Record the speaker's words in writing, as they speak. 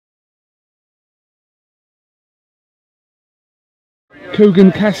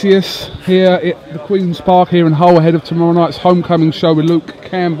KUGAN CASSIUS here at the Queen's Park here in Hull ahead of tomorrow night's homecoming show with Luke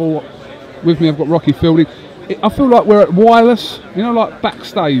Campbell. With me I've got Rocky Fielding. I feel like we're at Wireless, you know, like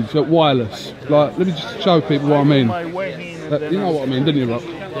backstage at Wireless. Like, let me just show people what I mean. You know what I mean, didn't you, Rock?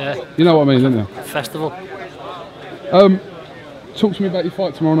 Yeah. You know what I mean, didn't you? Festival. Talk to me about your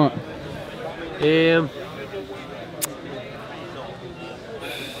fight tomorrow night. You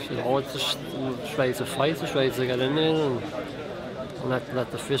know, it's just ready to fight, just ready to get in there and let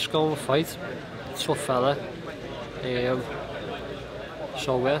the fish go and fight. Tough fella.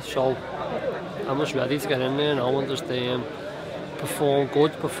 So I'm just ready to get in there now and just perform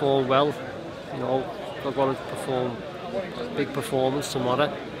good, perform well. You know, I've got to perform a big performance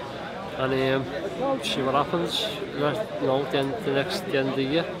tomorrow and see what happens. You know, the end of the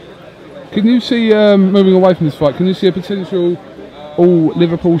year. Can you see, moving away from this fight, can you see a potential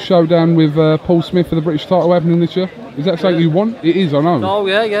all-Liverpool showdown with Paul Smith for the British title happening this year? Is that something you want? It is, I know. No,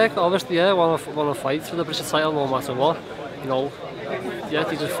 yeah, obviously, yeah, want to fight for the British title no matter what. You know, yeah,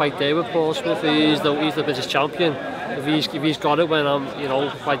 he just fight there with Paul Smith. He's the British champion. If he's got it when I'm, you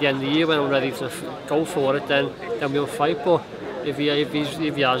know, by the end of the year when I'm ready to go for it, then we'll fight. But if he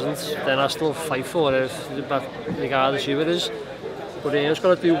hasn't, then I still fight for it, regardless who it is. But he's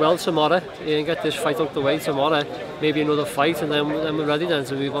got to do well tomorrow and get this fight out the way tomorrow. Maybe another fight, and then we're ready then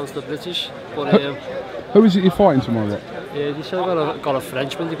to move on to the British. But who is it you're fighting tomorrow? Yeah, they said got a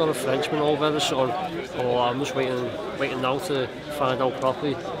Frenchman. They got a Frenchman over there, so I'm just waiting now to find out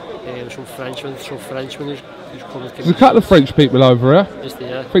properly. Some Frenchman who's coming. There's a couple of French people over here. Is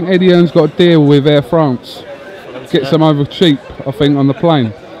there? I think Eddie Hearn's got a deal with Air France. Gets them over cheap, I think, on the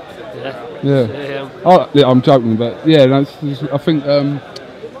plane. Yeah. Yeah, I'm joking, but yeah, I think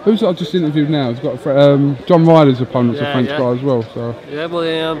who's I just interviewed now? He's got John Ryder's opponent's a French guy as well. So yeah,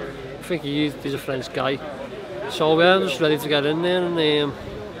 well, I think he's a French guy. So I'm just ready to get in there and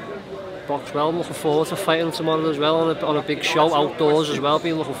box well. I'm looking forward to fighting tomorrow as well on a big show outdoors as well.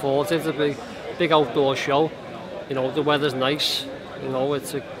 Been looking forward to it. It's a big outdoor show. You know, the weather's nice. You know,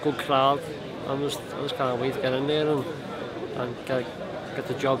 it's a good crowd. I just can't wait to get in there and get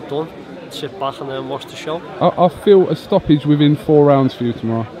the job done. Sit back and then watch the show. I feel a stoppage within 4 rounds for you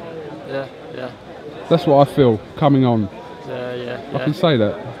tomorrow. Yeah. That's what I feel coming on. Yeah. I can say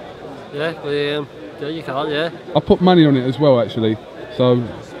that. Yeah, you can, yeah. I put money on it as well, actually. So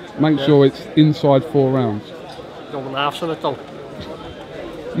make sure it's inside 4 rounds. You don't want halves on it though.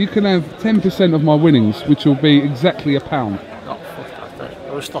 You can have 10% of my winnings, which will be exactly £1. Oh, fuck that.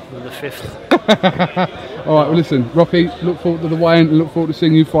 I was stopping in the 5th. Alright, well listen, Rocky, look forward to the weigh-in and look forward to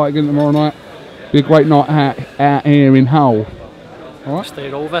seeing you fight again tomorrow night. Be a great night out here in Hull. Alright?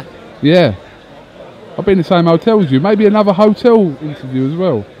 Stay over. Yeah. I've been in the same hotel as you. Maybe another hotel interview as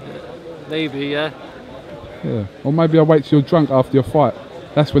well. Maybe, yeah. Yeah. Or maybe I'll wait till you're drunk after your fight.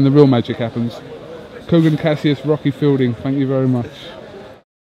 That's when the real magic happens. KUGAN CASSIUS, Rocky Fielding, thank you very much.